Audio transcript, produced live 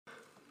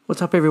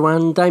What's up,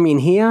 everyone? Damien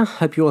here.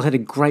 Hope you all had a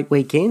great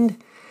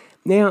weekend.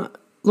 Now,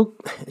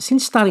 look,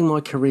 since starting my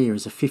career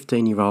as a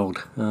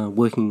 15-year-old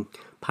working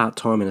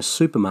part-time in a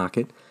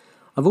supermarket,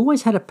 I've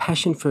always had a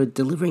passion for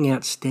delivering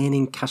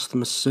outstanding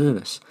customer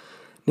service.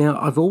 Now,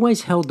 I've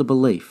always held the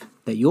belief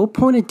that your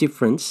point of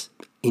difference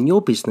in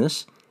your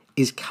business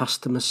is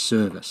customer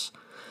service.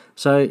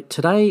 So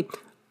today,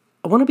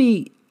 I want to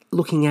be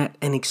looking at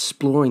and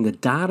exploring the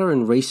data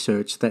and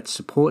research that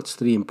supports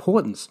the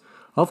importance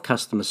of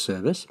customer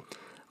service.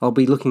 I'll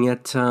be looking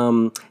at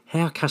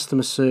how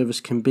customer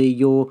service can be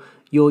your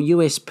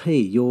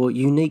USP, your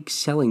unique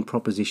selling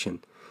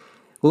proposition.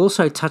 We'll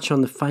also touch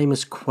on the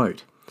famous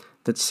quote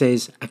that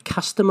says, "A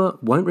customer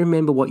won't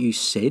remember what you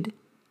said,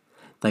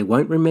 they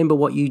won't remember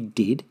what you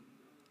did,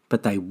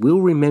 but they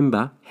will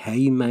remember how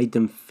you made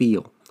them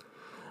feel."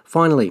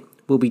 Finally,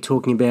 we'll be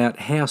talking about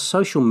how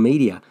social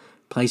media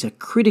plays a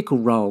critical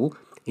role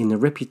in the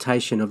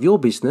reputation of your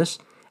business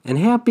and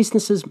how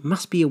businesses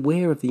must be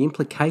aware of the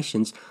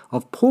implications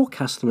of poor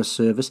customer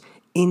service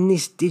in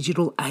this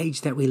digital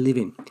age that we live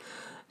in.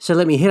 So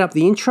let me hit up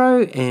the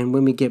intro, and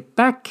when we get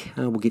back,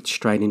 we'll get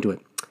straight into it.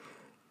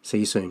 See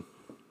you soon.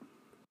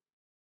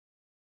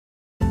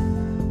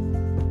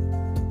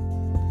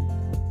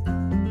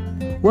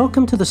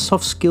 Welcome to the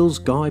Soft Skills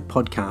Guy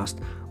podcast,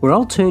 where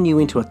I'll turn you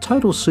into a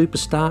total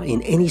superstar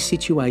in any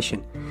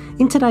situation.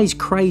 In today's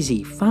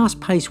crazy,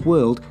 fast-paced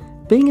world,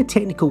 being a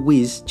technical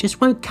whiz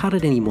just won't cut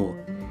it anymore.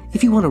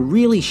 If you want to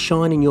really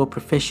shine in your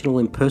professional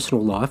and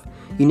personal life,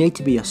 you need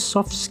to be a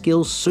soft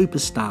skills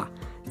superstar.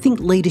 Think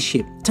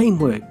leadership,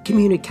 teamwork,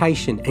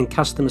 communication, and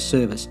customer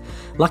service.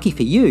 Lucky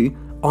for you,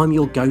 I'm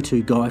your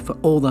go-to guy for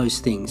all those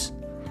things.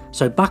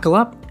 So buckle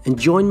up and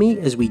join me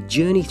as we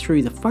journey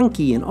through the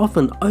funky and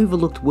often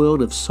overlooked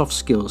world of soft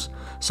skills.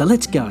 So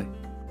let's go.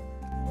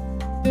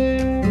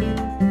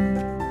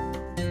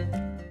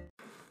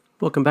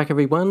 Welcome back,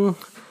 everyone.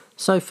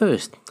 So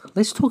first,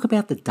 let's talk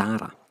about the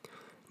data.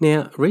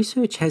 Now,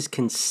 research has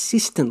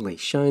consistently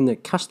shown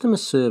that customer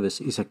service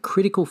is a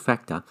critical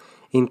factor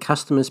in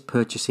customers'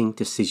 purchasing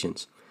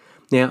decisions.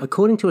 Now,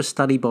 according to a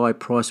study by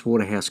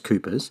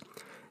PricewaterhouseCoopers,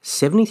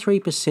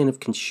 73% of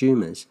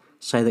consumers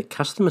say that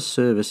customer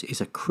service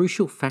is a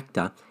crucial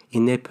factor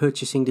in their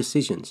purchasing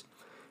decisions.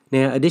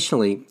 Now,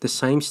 additionally, the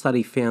same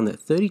study found that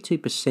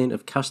 32%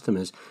 of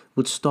customers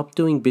would stop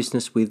doing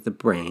business with the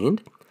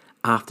brand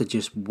after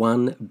just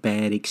one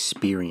bad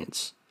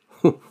experience.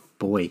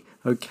 Boy,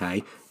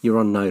 okay, you're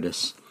on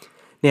notice.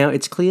 Now,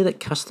 it's clear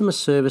that customer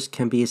service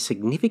can be a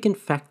significant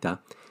factor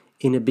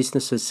in a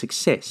business's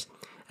success,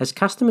 as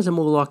customers are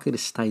more likely to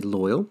stay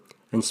loyal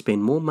and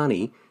spend more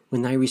money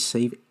when they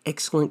receive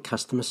excellent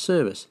customer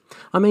service.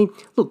 I mean,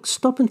 look,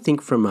 stop and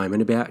think for a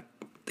moment about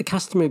the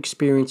customer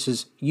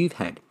experiences you've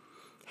had.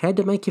 How'd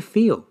it make you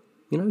feel?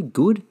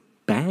 Good,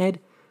 bad,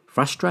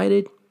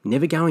 frustrated,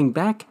 never going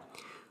back?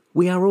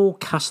 We are all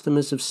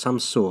customers of some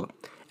sort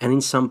and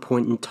in some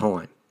point in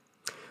time.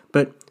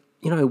 But,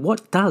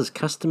 what does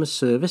customer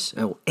service,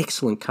 or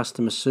excellent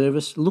customer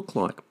service, look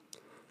like?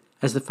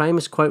 As the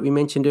famous quote we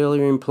mentioned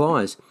earlier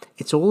implies,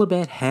 it's all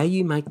about how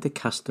you make the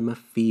customer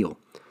feel.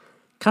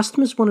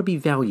 Customers want to be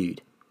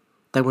valued,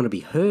 they want to be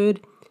heard,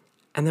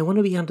 and they want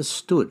to be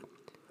understood.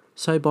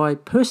 So by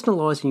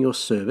personalising your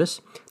service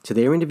to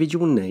their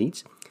individual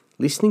needs,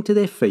 listening to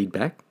their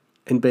feedback,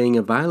 and being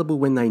available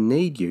when they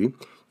need you,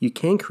 you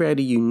can create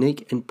a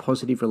unique and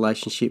positive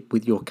relationship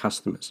with your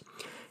customers.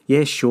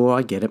 Yeah, sure,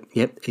 I get it.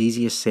 Yep,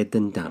 easier said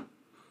than done.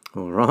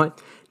 All right.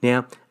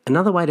 Now,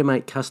 another way to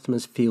make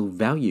customers feel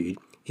valued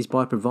is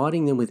by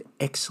providing them with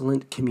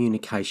excellent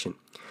communication.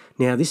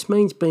 Now, this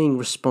means being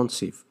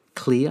responsive,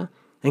 clear,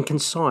 and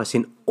concise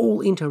in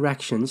all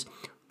interactions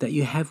that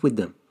you have with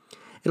them.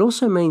 It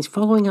also means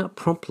following up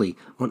promptly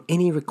on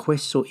any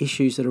requests or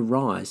issues that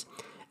arise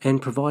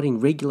and providing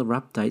regular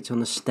updates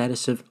on the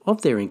status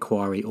of their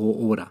inquiry or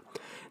order.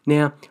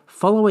 Now,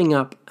 following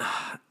up,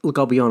 look,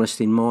 I'll be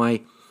honest, in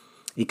my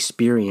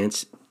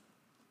experience,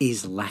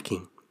 is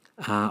lacking.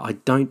 I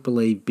don't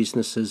believe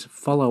businesses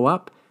follow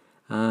up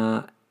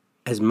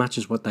as much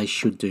as what they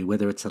should do,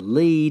 whether it's a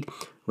lead,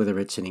 whether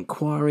it's an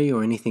inquiry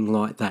or anything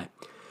like that.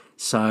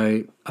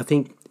 So I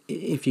think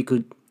if you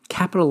could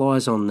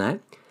capitalise on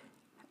that,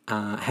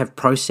 have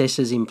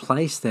processes in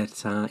place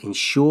that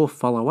ensure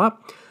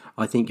follow-up,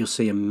 I think you'll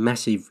see a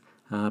massive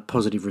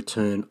positive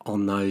return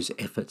on those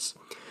efforts.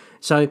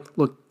 So,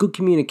 look, good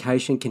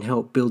communication can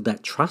help build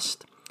that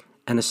trust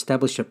and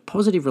establish a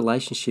positive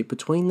relationship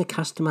between the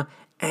customer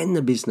and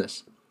the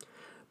business.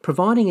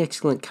 Providing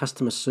excellent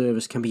customer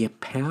service can be a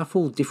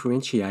powerful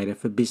differentiator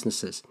for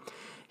businesses,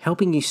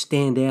 helping you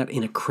stand out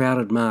in a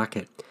crowded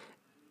market.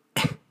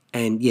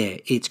 And yeah,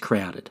 it's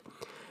crowded.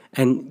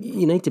 And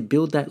you need to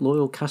build that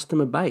loyal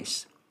customer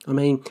base.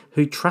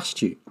 Who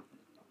trust you.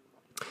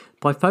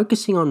 By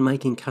focusing on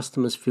making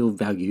customers feel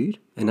valued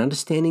and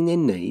understanding their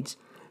needs,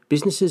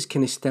 businesses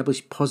can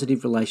establish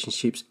positive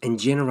relationships and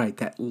generate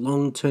that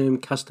long-term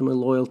customer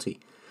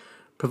loyalty.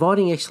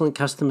 Providing excellent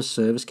customer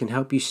service can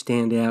help you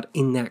stand out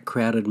in that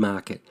crowded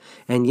market.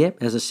 And yep,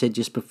 as I said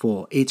just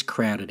before, it's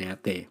crowded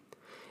out there.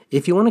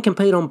 If you want to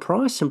compete on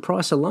price and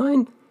price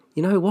alone,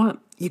 you know what?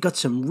 You've got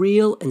some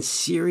real and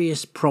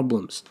serious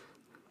problems.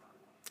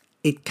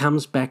 It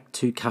comes back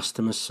to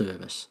customer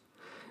service.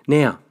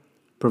 Now,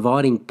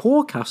 providing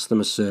poor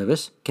customer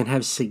service can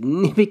have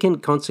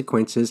significant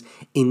consequences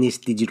in this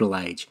digital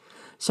age.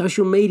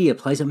 Social media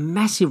plays a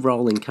massive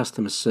role in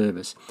customer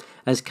service.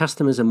 As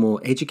customers are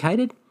more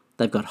educated,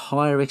 they've got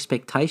higher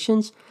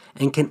expectations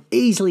and can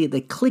easily, at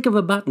the click of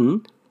a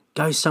button,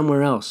 go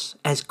somewhere else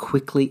as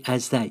quickly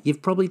as that.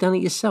 You've probably done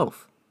it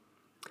yourself.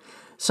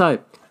 So,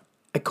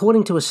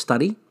 according to a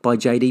study by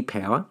JD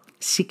Power,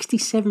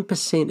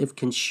 67% of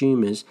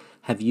consumers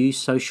have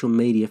used social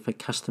media for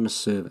customer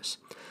service,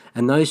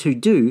 and those who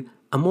do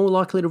are more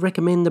likely to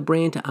recommend the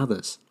brand to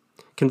others.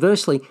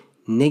 Conversely,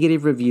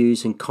 negative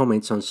reviews and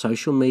comments on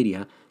social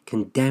media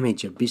can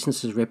damage a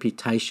business's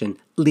reputation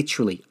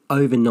literally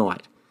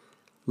overnight,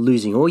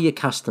 losing all your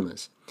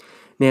customers.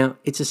 Now,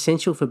 it's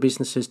essential for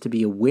businesses to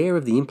be aware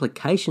of the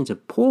implications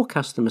of poor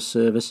customer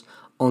service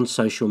on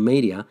social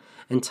media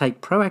and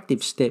take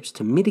proactive steps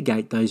to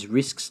mitigate those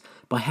risks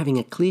by having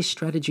a clear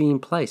strategy in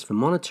place for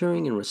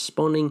monitoring and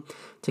responding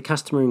to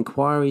customer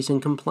inquiries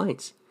and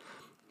complaints.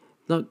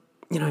 Look,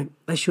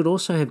 they should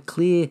also have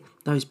clear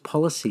those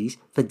policies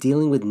for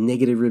dealing with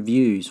negative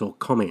reviews or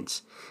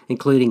comments,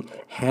 including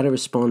how to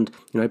respond,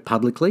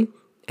 publicly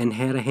and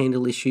how to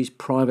handle issues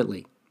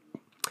privately.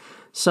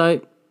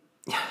 So,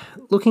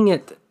 looking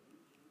at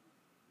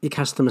your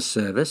customer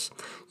service,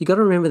 you've got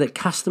to remember that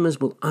customers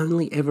will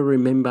only ever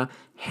remember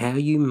how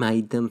you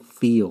made them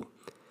feel.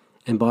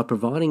 And by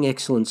providing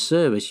excellent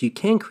service, you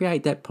can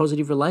create that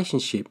positive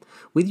relationship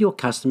with your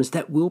customers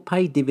that will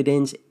pay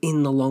dividends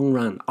in the long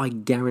run. I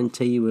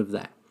guarantee you of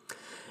that.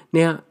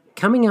 Now,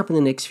 coming up in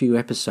the next few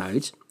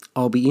episodes,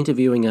 I'll be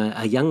interviewing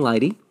a young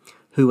lady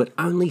who at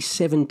only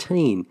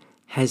 17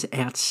 has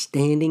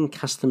outstanding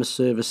customer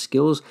service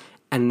skills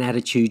and an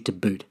attitude to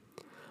boot.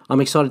 I'm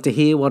excited to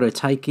hear what her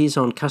take is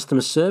on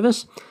customer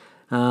service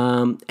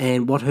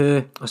and what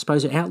her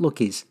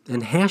outlook is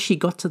and how she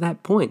got to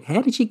that point.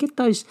 How did she get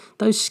those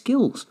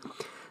skills?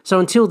 So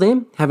until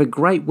then, have a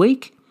great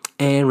week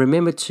and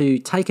remember to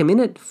take a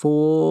minute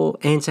for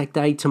Anzac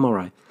Day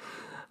tomorrow.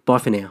 Bye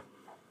for now.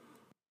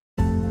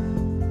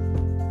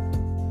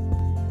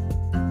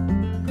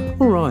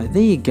 Alright,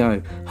 there you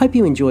go. Hope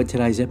you enjoyed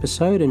today's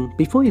episode, and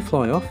before you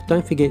fly off,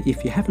 don't forget,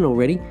 if you haven't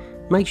already,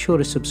 make sure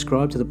to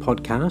subscribe to the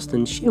podcast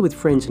and share with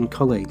friends and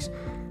colleagues.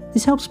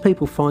 This helps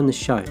people find the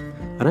show.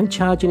 I don't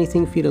charge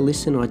anything for you to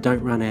listen, I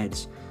don't run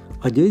ads.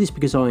 I do this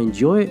because I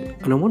enjoy it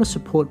and I want to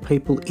support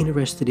people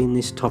interested in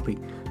this topic.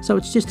 So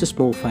it's just a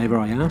small favour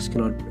I ask,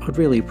 and I'd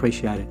really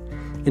appreciate it.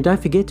 And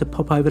don't forget to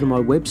pop over to my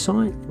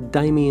website,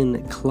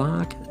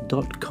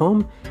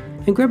 damianclark.com,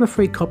 and grab a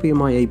free copy of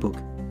my ebook.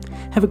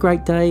 Have a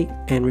great day,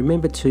 and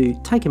remember to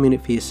take a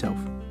minute for yourself.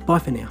 Bye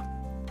for now.